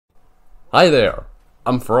Hi there,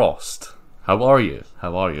 I'm Frost. How are you?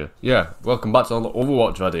 How are you? Yeah, welcome back to another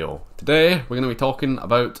Overwatch video. Today we're going to be talking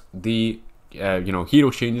about the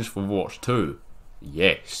hero changes for Overwatch 2.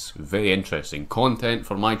 Yes, very interesting content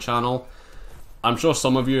for my channel. I'm sure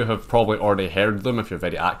some of you have probably already heard them if you're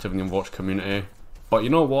very active in the Overwatch community. But you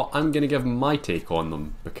know what? I'm going to give my take on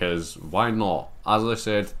them because why not? As I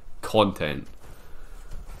said, content.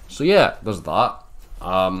 So yeah, there's that.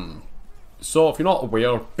 So if you're not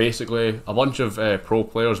aware, basically a bunch of pro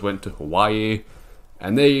players went to Hawaii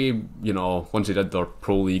and they, once they did their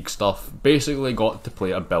pro league stuff, basically got to play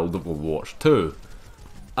a build of Overwatch 2.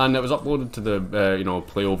 And it was uploaded to the,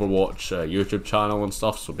 Play Overwatch YouTube channel and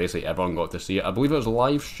stuff, so basically everyone got to see it. I believe it was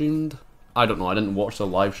live streamed. I don't know, I didn't watch the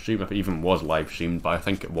live stream if it even was live streamed, but I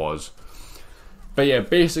think it was. But yeah,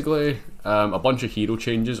 basically, a bunch of hero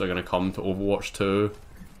changes are going to come to Overwatch 2.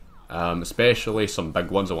 Especially some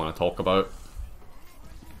big ones I want to talk about.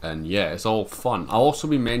 And yeah, it's all fun. I'll also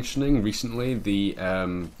be mentioning recently the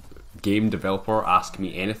game developer Ask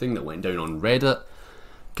Me Anything that went down on Reddit,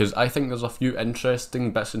 because I think there's a few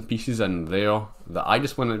interesting bits and pieces in there that I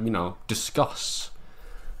just want to, discuss.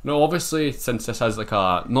 Now, obviously, since this is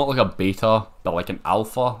not like a beta, but like an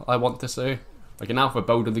alpha, I want to say, like an alpha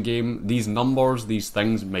build of the game, these numbers, these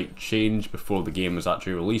things might change before the game is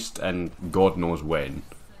actually released, and God knows when.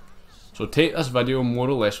 So take this video more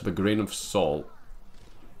or less with a grain of salt,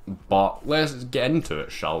 but let's get into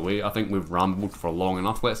it, shall we? I think we've rambled for long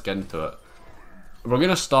enough, let's get into it. We're going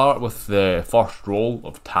to start with the first role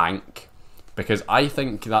of tank, because I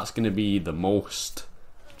think that's going to be the most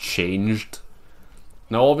changed.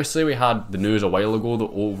 Now obviously we had the news a while ago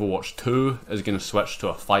that Overwatch 2 is going to switch to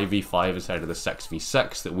a 5v5 instead of the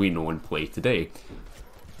 6v6 that we know and play today.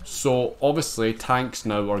 So obviously tanks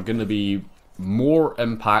now are going to be more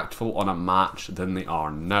impactful on a match than they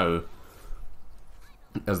are now,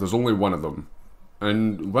 as there's only one of them.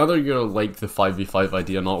 And whether you're like the 5v5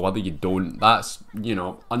 idea or not, whether you don't, that's,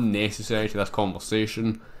 unnecessary to this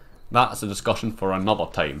conversation. That's a discussion for another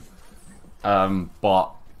time.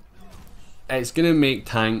 But it's going to make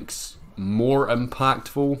tanks more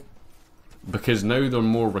impactful because now they're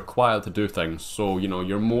more required to do things. So,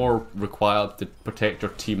 you're more required to protect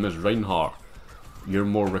your team as Reinhardt. You're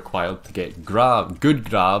more required to get good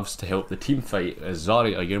grabs to help the team fight as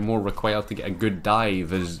Zarya. You're more required to get a good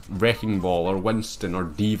dive as Wrecking Ball or Winston or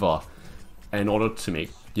D.Va in order to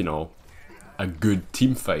make, a good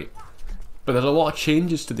team fight. But there's a lot of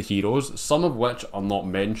changes to the heroes, some of which are not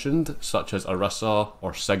mentioned, such as Orisa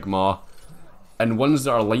or Sigma, and ones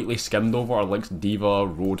that are lightly skimmed over are like D.Va,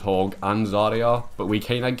 Roadhog and Zarya, but we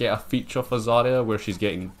kind of get a feature for Zarya where she's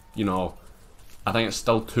getting, I think it's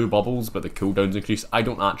still 2 bubbles, but the cooldowns increase. I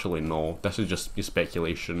don't actually know. This is just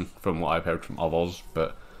speculation from what I've heard from others.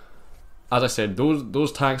 But as I said,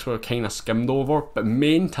 those tanks were kind of skimmed over. But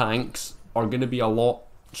main tanks are going to be a lot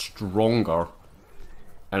stronger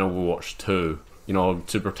in Overwatch 2.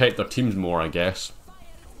 To protect their teams more, I guess.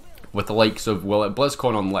 With the likes of, at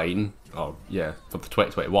BlizzCon Online, for the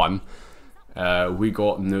 2021, we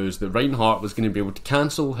got news that Reinhardt was going to be able to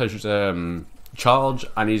cancel his charge,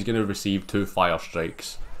 and he's going to receive 2 fire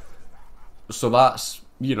strikes. So that's,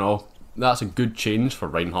 that's a good change for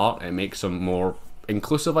Reinhardt. It makes him more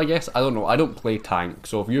inclusive, I guess. I don't know, I don't play tank,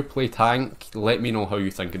 so if you play tank, let me know how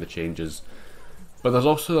you think of the changes. But there's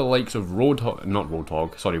also the likes of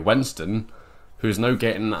Winston, who's now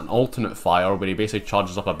getting an alternate fire where he basically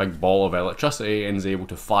charges up a big ball of electricity and is able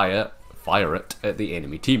to fire it at the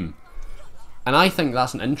enemy team. And I think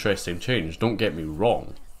that's an interesting change, don't get me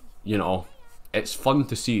wrong. It's fun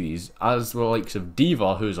to see these, as the likes of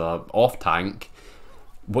D.Va, who's a off tank.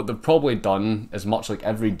 What they've probably done is much like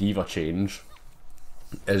every D.Va change,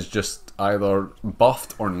 is just either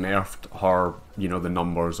buffed or nerfed her, the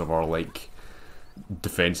numbers of her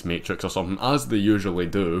defense matrix or something, as they usually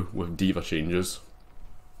do with D.Va changes.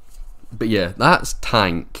 But yeah, that's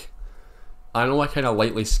tank. I know I kind of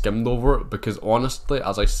lightly skimmed over it because honestly,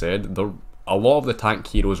 as I said, a lot of the tank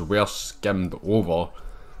heroes were skimmed over,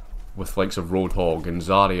 with likes of Roadhog and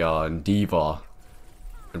Zarya and D.Va.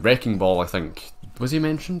 And Wrecking Ball, I think, was he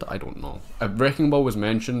mentioned? I don't know. If Wrecking Ball was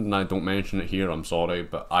mentioned and I don't mention it here, I'm sorry,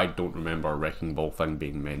 but I don't remember a Wrecking Ball thing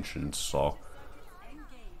being mentioned, so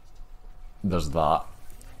there's that.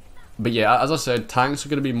 But yeah, as I said, tanks are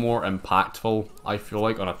going to be more impactful, I feel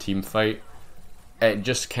like, on a team fight. It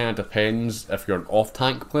just kind of depends if you're an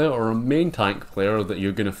off-tank player or a main tank player that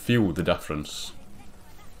you're going to feel the difference.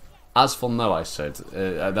 As for now, I said,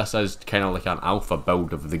 this is kind of like an alpha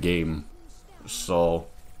build of the game, so,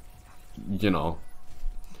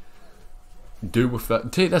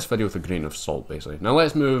 take this video with a grain of salt, basically. Now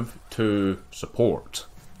let's move to support.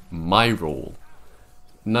 my role.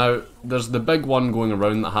 Now, there's the big one going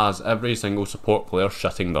around that has every single support player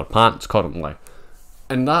shitting their pants currently.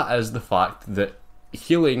 And that is the fact that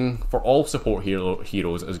healing for all support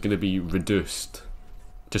heroes is going to be reduced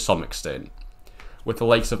to some extent. With the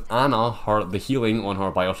likes of Anna, the healing on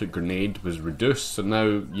her biotic grenade was reduced, so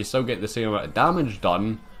now you still get the same amount of damage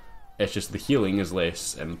done, it's just the healing is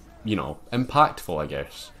less, impactful, I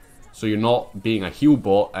guess. So you're not being a heal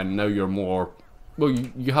bot, and now you're more... Well,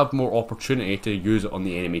 you have more opportunity to use it on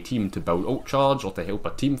the enemy team to build ult charge or to help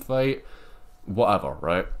a team fight, whatever,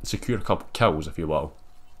 right? Secure a couple kills, if you will.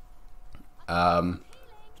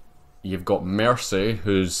 You've got Mercy,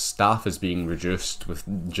 whose staff is being reduced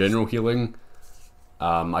with general healing.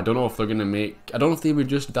 I don't know if they're going to make... I don't know if they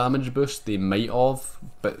reduced damage boost, they might have,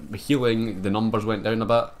 but healing, the numbers went down a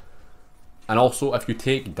bit. And also, if you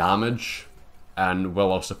take damage... and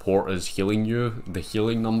while our support is healing you, the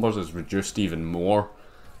healing numbers is reduced even more.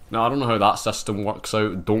 Now, I don't know how that system works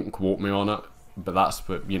out, don't quote me on it, but that's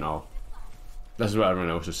what, this is what everyone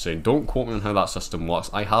else is saying. Don't quote me on how that system works,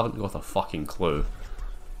 I haven't got a fucking clue.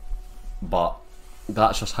 But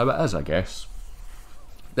that's just how it is, I guess.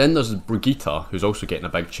 Then there's Brigitte, who's also getting a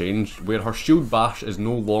big change, where her shield bash is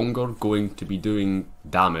no longer going to be doing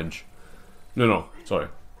damage. No, sorry.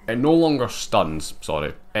 It no longer stuns,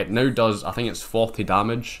 sorry. It now does, I think it's 40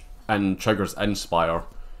 damage and triggers Inspire.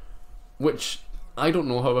 Which, I don't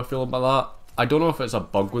know how I feel about that. I don't know if it's a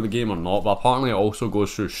bug with the game or not, but apparently it also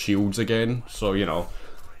goes through shields again. So,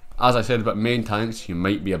 as I said about main tanks, you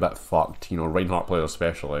might be a bit fucked, Reinhardt players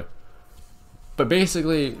especially. But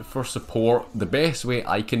basically, for support, the best way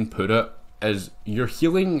I can put it is your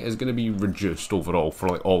healing is going to be reduced overall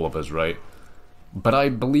for all of us, right? But I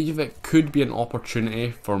believe it could be an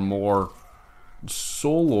opportunity for more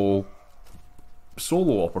solo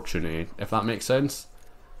opportunity, if that makes sense.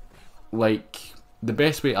 Like, the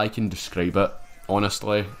best way I can describe it,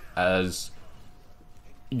 honestly, is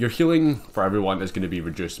your healing for everyone is going to be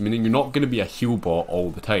reduced, meaning you're not going to be a heal bot all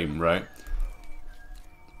the time, right?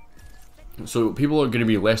 So people are going to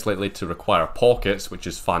be less likely to require pockets, which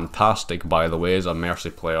is fantastic, by the way, as a Mercy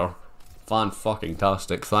player.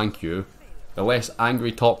 Fan-fucking-tastic, thank you. The less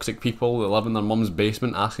angry, toxic people that live in their mum's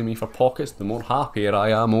basement asking me for pockets, the more happier I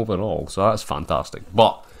am overall, so that's fantastic.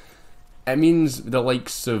 But it means the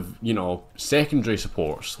likes of, secondary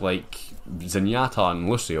supports like Zenyatta and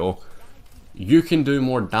Lucio, you can do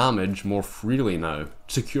more damage more freely now,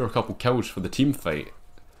 secure a couple kills for the team fight.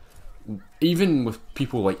 Even with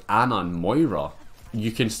people like Anna and Moira,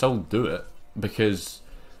 you can still do it, because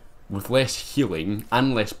with less healing,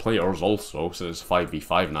 and less players also, so it's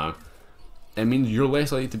 5v5 now, it means you're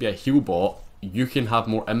less likely to be a heal bot, you can have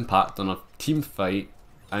more impact on a team fight,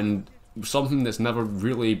 and something that's never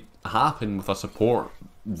really happened with a support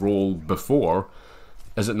role before,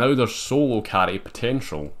 is that now there's solo carry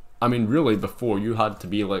potential. I mean, really, before you had to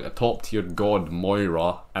be like a top tier god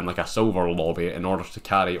Moira and like a silver lobby in order to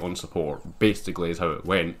carry on support, basically is how it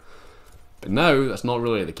went. But now, that's not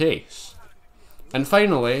really the case. And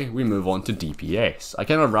finally, we move on to DPS. I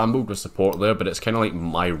kind of rambled with support there, but it's kind of like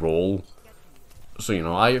my role.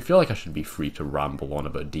 So, I feel like I should be free to ramble on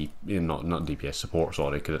about not DPS support,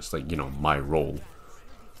 sorry, because it's like, my role.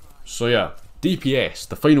 So yeah, DPS,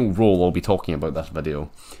 the final role I'll be talking about this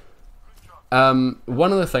video. One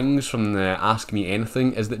of the things from the Ask Me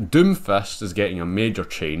Anything is that Doomfist is getting a major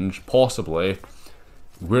change, possibly,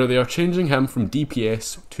 where they are changing him from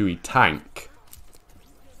DPS to a tank.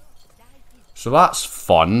 So that's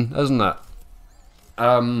fun, isn't it?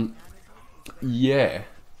 Yeah.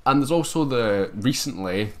 And there's also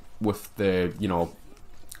recently, with the,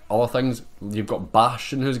 other things, you've got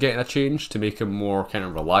Bastion who's getting a change to make him more kind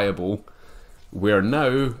of reliable. Where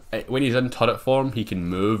now, when he's in turret form, he can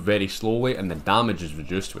move very slowly and the damage is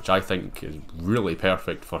reduced, which I think is really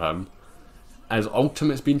perfect for him. And his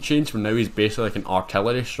ultimate's been changed, where now he's basically like an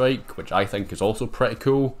artillery strike, which I think is also pretty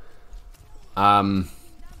cool. Yeah,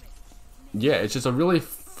 it's just a really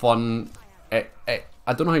fun...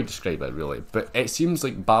 I don't know how to describe it really, but it seems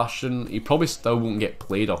like Bastion, he probably still won't get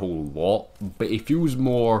played a whole lot, but he feels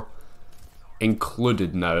more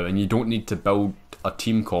included now, and you don't need to build a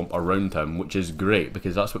team comp around him, which is great,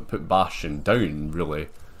 because that's what put Bastion down, really.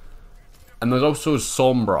 And there's also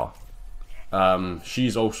Sombra.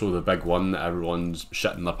 She's also the big one that everyone's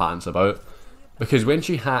shitting their pants about, because when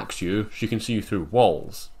she hacks you, she can see you through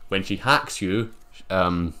walls. When she hacks you,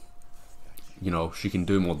 she can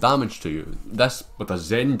do more damage to you. This, with a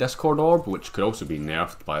Zen Discord Orb, which could also be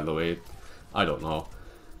nerfed, by the way, I don't know.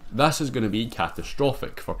 This is going to be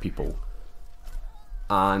catastrophic for people.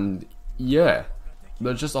 And, yeah,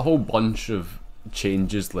 there's just a whole bunch of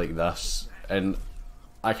changes like this, and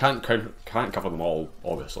I can't cover them all,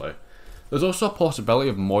 obviously. There's also a possibility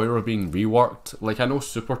of Moira being reworked. Like, I know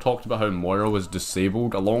Super talked about how Moira was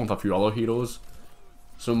disabled along with a few other heroes.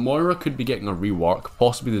 So Moira could be getting a rework,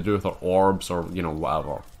 possibly to do with her orbs or, you know,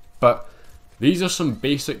 whatever. But these are some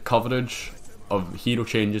basic coverage of hero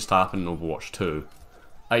changes to happen in Overwatch 2.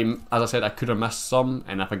 As I said, I could have missed some,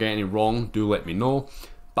 and if I get any wrong, do let me know.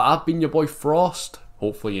 But I've been your boy Frost.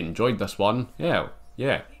 Hopefully you enjoyed this one. Yeah.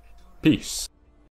 Peace.